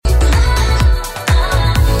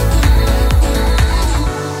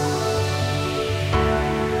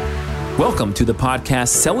Welcome to the podcast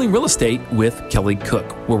Selling Real Estate with Kelly Cook,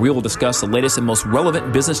 where we will discuss the latest and most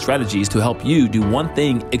relevant business strategies to help you do one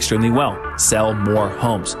thing extremely well: sell more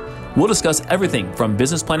homes. We'll discuss everything from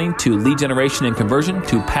business planning to lead generation and conversion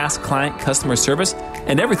to past client customer service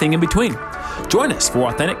and everything in between. Join us for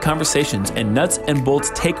authentic conversations and nuts and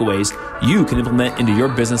bolts takeaways you can implement into your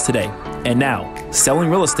business today. And now, Selling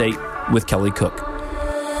Real Estate with Kelly Cook.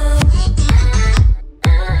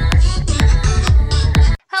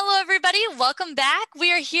 Welcome back.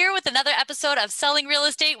 We are here with another episode of Selling Real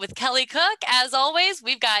Estate with Kelly Cook. As always,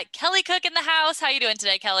 we've got Kelly Cook in the house. How are you doing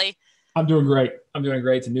today, Kelly? I'm doing great.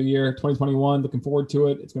 It's a new year, 2021. Looking forward to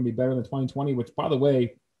it. It's going to be better than 2020, which, by the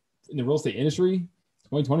way, in the real estate industry,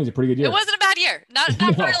 2020 is a pretty good year. It wasn't a bad year. Not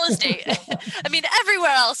for real estate. I mean,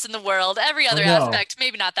 everywhere else in the world, every other aspect,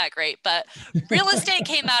 maybe not that great, but real estate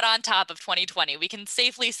came out on top of 2020. We can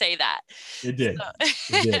safely say that. It did.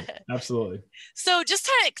 It did. Absolutely. So just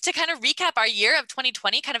to kind of recap our year of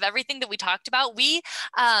 2020, kind of everything that we talked about, we,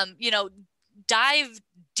 dive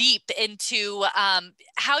deep into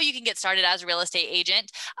how you can get started as a real estate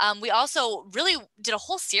agent. We also really did a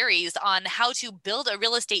whole series on how to build a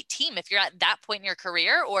real estate team if you're at that point in your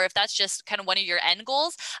career, or if that's just kind of one of your end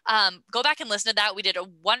goals. Go back and listen to that. We did a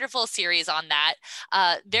wonderful series on that.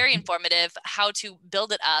 Very informative, how to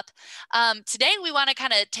build it up. Today, we want to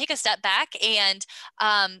kind of take a step back and,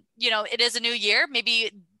 it is a new year.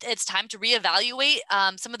 Maybe it's time to reevaluate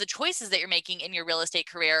some of the choices that you're making in your real estate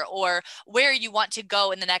career, or where you want to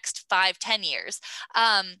go in the next 5-10 years.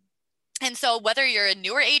 And so whether you're a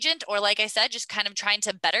newer agent or, like I said, just kind of trying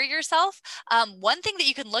to better yourself, one thing that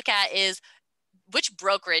you can look at is which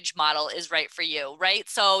brokerage model is right for you, right?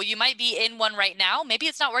 So you might be in one right now. Maybe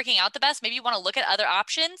it's not working out the best. Maybe you want to look at other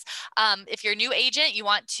options. If you're a new agent, you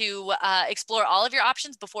want to explore all of your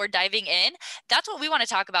options before diving in. That's what we want to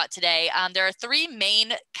talk about today. There are 3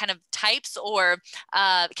 main kind of types or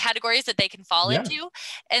categories that they can fall into.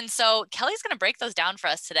 And so Kelly's going to break those down for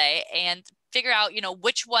us today and figure out,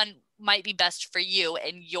 which one might be best for you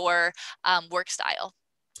and your work style.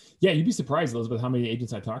 Yeah, you'd be surprised, Elizabeth, how many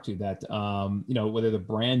agents I talk to that, whether they're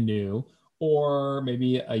brand new or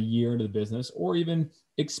maybe a year into the business, or even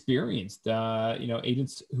experienced,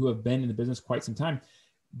 agents who have been in the business quite some time,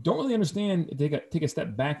 don't really understand, if they take a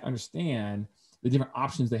step back, understand the different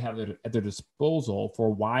options they have at their disposal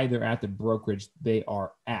for why they're at the brokerage they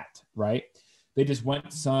are at, right? They just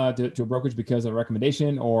went to a brokerage because of a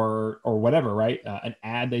recommendation or whatever, right? An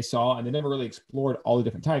ad they saw, and they never really explored all the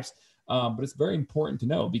different types. But it's very important to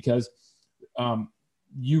know, because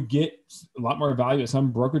you get a lot more value at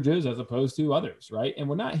some brokerages as opposed to others, right? And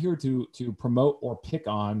we're not here to promote or pick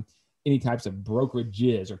on any types of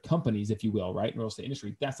brokerages or companies, if you will, right? In the real estate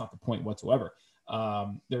industry, that's not the point whatsoever.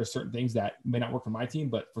 There are certain things that may not work for my team,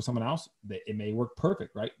 but for someone else, it may work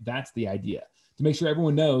perfect, right? That's the idea, to make sure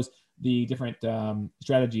everyone knows the different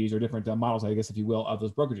strategies or different models, I guess, if you will, of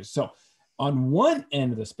those brokerages. So on one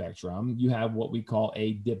end of the spectrum, you have what we call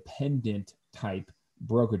a dependent type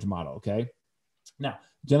brokerage model, okay? Now,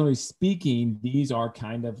 generally speaking, these are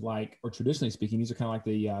kind of like, or traditionally speaking, these are kind of like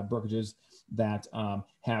the brokerages that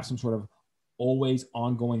have some sort of always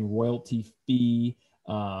ongoing royalty fee.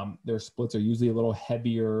 Their splits are usually a little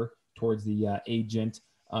heavier towards the agent,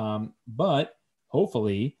 but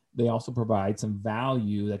hopefully they also provide some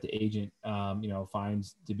value that the agent,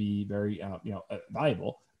 finds to be very,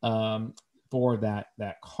 valuable for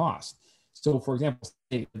that cost. So, for example,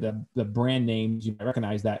 say the brand names you might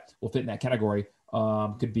recognize that will fit in that category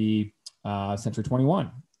could be Century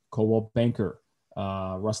 21, Coldwell Banker,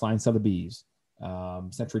 Russ Lyon Sotheby's,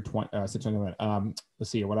 Century 21.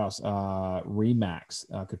 Let's see here, what else?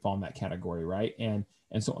 Remax could fall in that category, right? And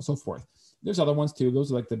so on and so forth. There's other ones too.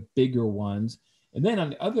 Those are like the bigger ones. And then on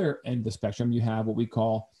the other end of the spectrum, you have what we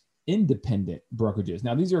call independent brokerages.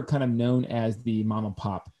 Now, these are kind of known as the mom and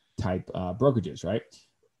pop type brokerages, right?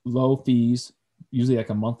 Low fees, usually like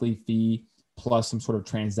a monthly fee plus some sort of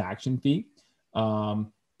transaction fee.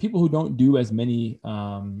 People who don't do as many,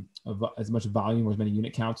 as much volume or as many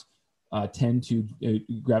unit counts tend to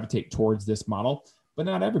gravitate towards this model, but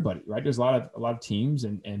not everybody, right? There's a lot of teams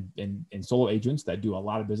and solo agents that do a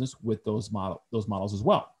lot of business with those models as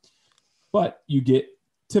well. But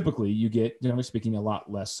typically you get, generally speaking, a lot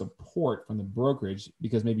less support from the brokerage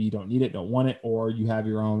because maybe you don't need it, don't want it, or you have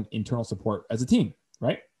your own internal support as a team,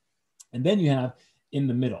 right? And then you have in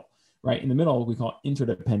the middle, right? In the middle, we call it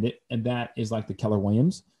interdependent, and that is like the Keller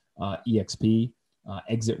Williams, EXP,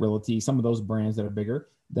 Exit Realty, some of those brands that are bigger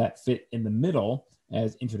that fit in the middle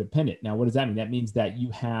as interdependent. Now, what does that mean? That means that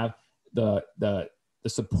you have the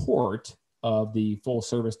support of the full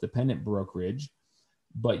service dependent brokerage,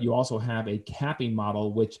 but you also have a capping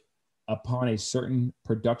model, which upon a certain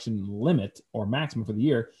production limit or maximum for the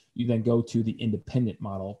year, you then go to the independent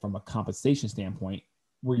model from a compensation standpoint,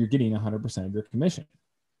 where you're getting 100% of your commission,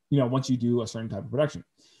 once you do a certain type of production.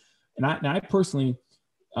 And I personally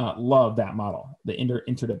love that model, the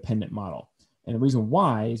interdependent model. And the reason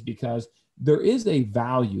why is because there should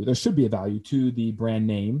be a value to the brand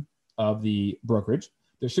name of the brokerage.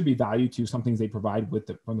 There should be value to some things they provide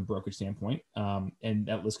from the brokerage standpoint. And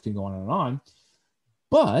that list can go on and on.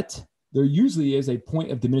 But there usually is a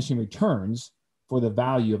point of diminishing returns for the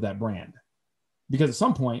value of that brand. Because at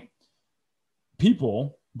some point,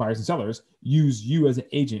 people, buyers and sellers, use you as an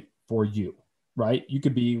agent for you, right? You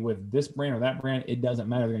could be with this brand or that brand. It doesn't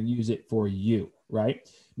matter. They're going to use it for you, right?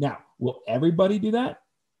 Now, will everybody do that?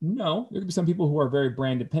 No, there could be some people who are very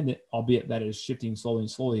brand dependent, albeit that is shifting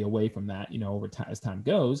slowly away from that, over time as time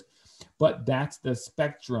goes. But that's the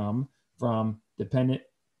spectrum from dependent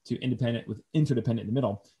to independent with interdependent in the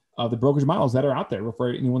middle of the brokerage models that are out there for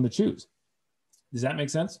anyone to choose. Does that make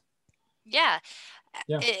sense? Yeah.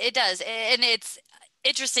 It does. And it's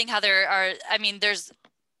interesting how there's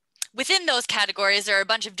within those categories, there are a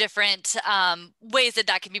bunch of different ways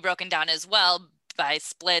that can be broken down as well by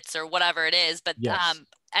splits or whatever it is. But yes.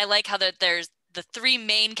 I like how there's the three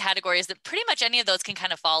main categories that pretty much any of those can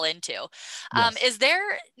kind of fall into. Yes. Is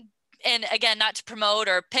there, and again, not to promote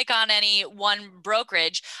or pick on any one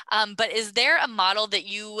brokerage, but is there a model that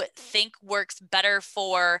you think works better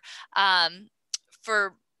for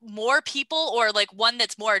more people, or like one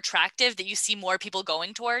that's more attractive that you see more people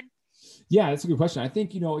going toward? Yeah, that's a good question. I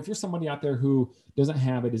think, if you're somebody out there who doesn't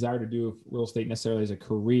have a desire to do real estate necessarily as a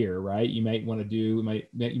career, right? You might want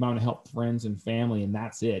to help friends and family, and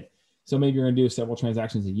that's it. So maybe you're going to do several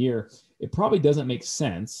transactions a year. It probably doesn't make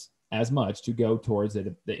sense as much to go towards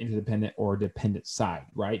the interdependent or dependent side,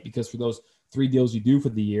 right? Because for those 3 deals you do for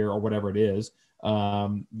the year or whatever it is,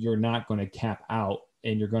 you're not going to cap out,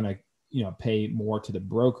 and you're going to, pay more to the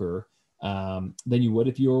broker than you would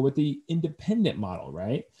if you were with the independent model,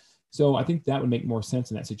 right? So I think that would make more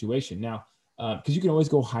sense in that situation. Now, because you can always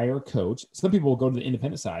go hire a coach. Some people will go to the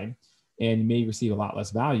independent side and you may receive a lot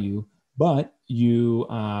less value, but you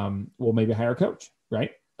will maybe hire a coach,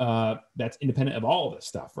 right? That's independent of all of this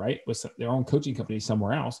stuff, right? With their own coaching company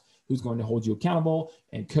somewhere else, who's going to hold you accountable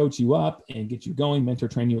and coach you up and get you going, mentor,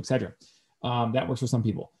 train you, et cetera. That works for some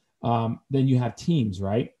people. Then you have teams,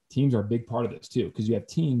 right? Teams are a big part of this too, because you have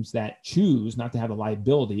teams that choose not to have the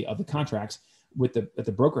liability of the contracts that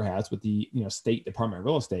the broker has with the state Department of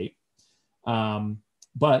Real Estate,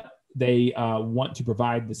 but they want to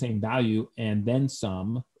provide the same value and then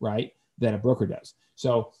some, right, that a broker does.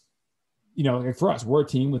 So, for us, we're a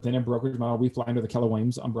team within a brokerage model. We fly under the Keller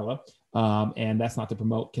Williams umbrella, and that's not to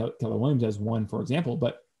promote Keller Williams as one, for example,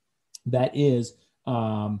 but that is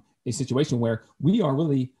a situation where we are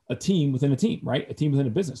really a team within a team, right? A team within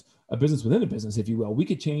a business within a business, if you will. We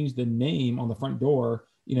could change the name on the front door,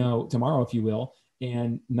 tomorrow, if you will,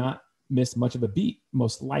 and not miss much of a beat,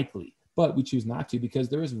 most likely. But we choose not to, because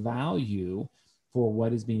there is value for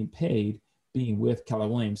what is being paid being with Keller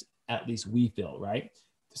Williams, at least we feel, right?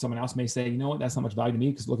 Someone else may say, that's not much value to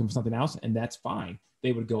me because looking for something else, and that's fine.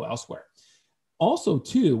 They would go elsewhere. Also,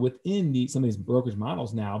 too, within some of these brokerage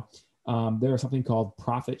models now, there is something called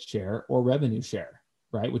profit share or revenue share,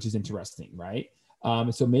 right? Which is interesting, right?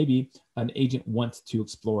 So maybe an agent wants to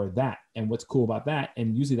explore that. And what's cool about that,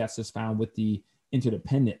 and usually that's just found with the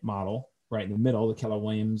interdependent model, right in the middle, the Keller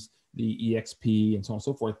Williams, the EXP, and so on and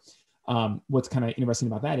so forth. What's kind of interesting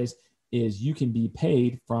about that is you can be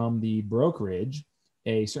paid from the brokerage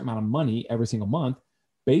a certain amount of money every single month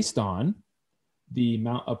based on the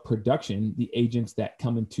amount of production the agents that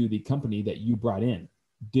come into the company that you brought in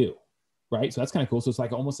do, right? So that's kind of cool. So it's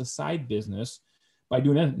like almost a side business by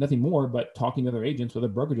doing nothing more but talking to other agents or other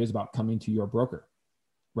brokerages about coming to your broker,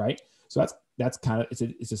 right? So that's kind of,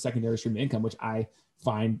 it's a secondary stream of income, which I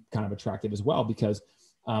find kind of attractive as well, because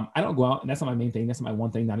I don't go out, and that's not my main thing. That's not my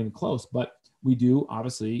one thing, not even close, but we do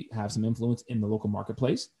obviously have some influence in the local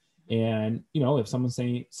marketplace. And, if someone's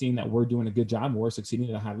seeing that we're doing a good job, we're succeeding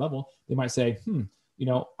at a high level, they might say,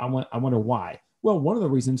 I wonder why. Well, one of the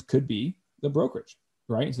reasons could be the brokerage,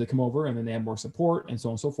 right? So they come over and then they have more support and so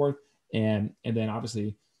on and so forth. And then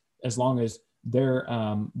obviously, as long as they're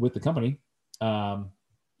with the company,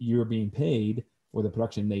 you're being paid for the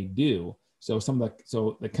production they do. So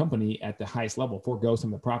the company at the highest level forgoes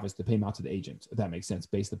some of the profits to pay them out to the agent, if that makes sense,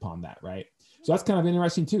 based upon that, right? So that's kind of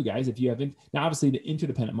interesting too, guys. If you have now, obviously the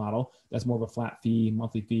interdependent model, that's more of a flat fee,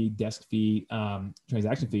 monthly fee, desk fee,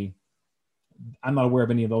 transaction fee. I'm not aware of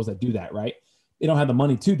any of those that do that, right? They don't have the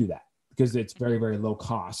money to do that because it's very, very low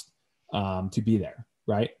cost to be there,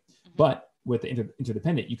 right? But with the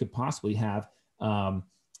interdependent, you could possibly have the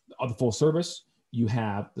full service, you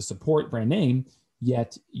have the support brand name,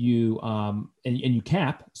 yet you and you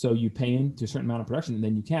cap. So you pay into a certain amount of production, and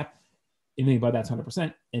then you cap anything above that's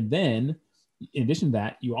 100%. And then in addition to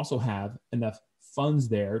that, you also have enough funds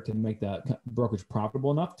there to make the brokerage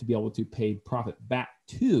profitable enough to be able to pay profit back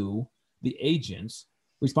to the agents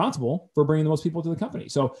responsible for bringing the most people to the company.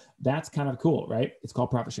 So that's kind of cool, right? It's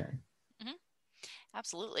called profit sharing. Mm-hmm.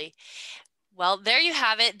 Absolutely. Well, there you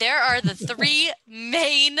have it. There are the three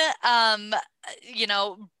main,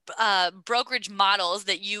 brokerage models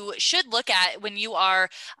that you should look at when you are,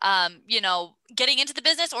 getting into the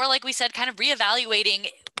business, or like we said, kind of reevaluating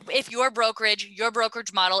if your brokerage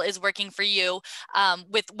model is working for you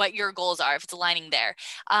with what your goals are, if it's aligning there.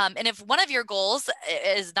 And if one of your goals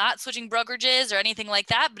is not switching brokerages or anything like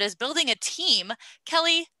that, but is building a team,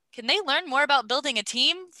 Kelly, can they learn more about building a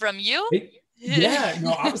team from you? Yeah,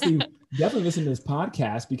 obviously, definitely listen to this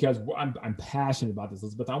podcast because I'm passionate about this,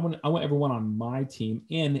 Elizabeth. I want everyone on my team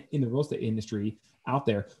and in the real estate industry out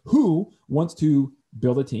there who wants to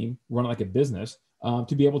build a team, run it like a business,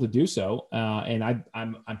 to be able to do so. And I'm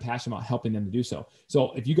passionate about helping them to do so.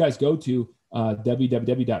 So if you guys go to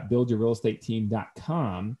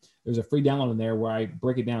www.buildyourrealestateteam.com, there's a free download in there where I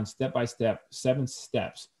break it down step by step, 7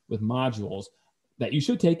 steps with modules that you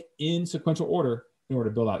should take in sequential order in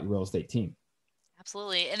order to build out your real estate team.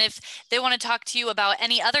 Absolutely. And if they want to talk to you about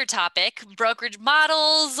any other topic, brokerage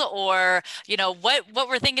models, or, what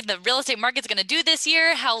we're thinking the real estate market's going to do this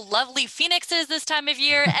year, how lovely Phoenix is this time of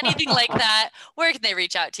year, anything like that, where can they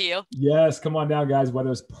reach out to you? Yes. Come on down, guys.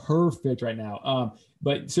 Weather's perfect right now.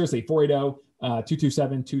 But seriously,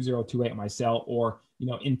 480-227-2028 on my cell, or,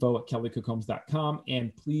 info@kellycookhomes.com.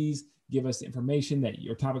 And please give us information that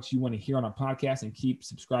your topics you want to hear on our podcast, and keep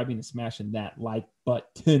subscribing and smashing that like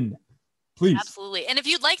button. Please. Absolutely. And if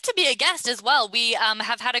you'd like to be a guest as well, we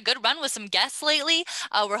have had a good run with some guests lately.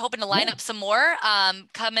 We're hoping to line up some more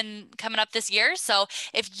coming up this year. So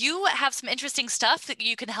if you have some interesting stuff that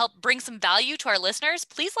you can help bring some value to our listeners,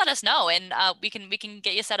 please let us know, and we can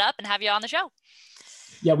get you set up and have you on the show.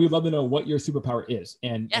 Yeah, we'd love to know what your superpower is,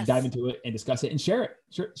 and dive into it and discuss it and share it.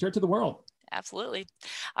 Share it to the world. Absolutely.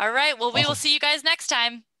 All right. Well, we will see you guys next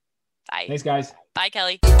time. Bye. Thanks, guys. Bye,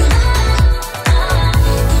 Kelly.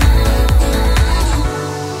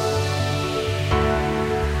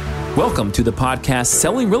 Welcome to the podcast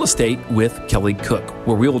Selling Real Estate with Kelly Cook,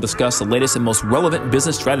 where we will discuss the latest and most relevant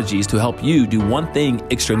business strategies to help you do one thing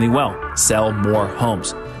extremely well: sell more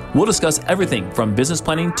homes. We'll discuss everything from business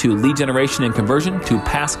planning to lead generation and conversion to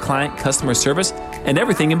past client customer service and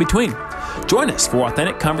everything in between. Join us for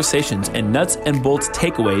authentic conversations and nuts and bolts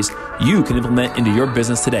takeaways you can implement into your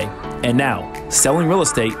business today. And now, Selling Real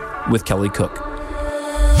Estate with Kelly Cook.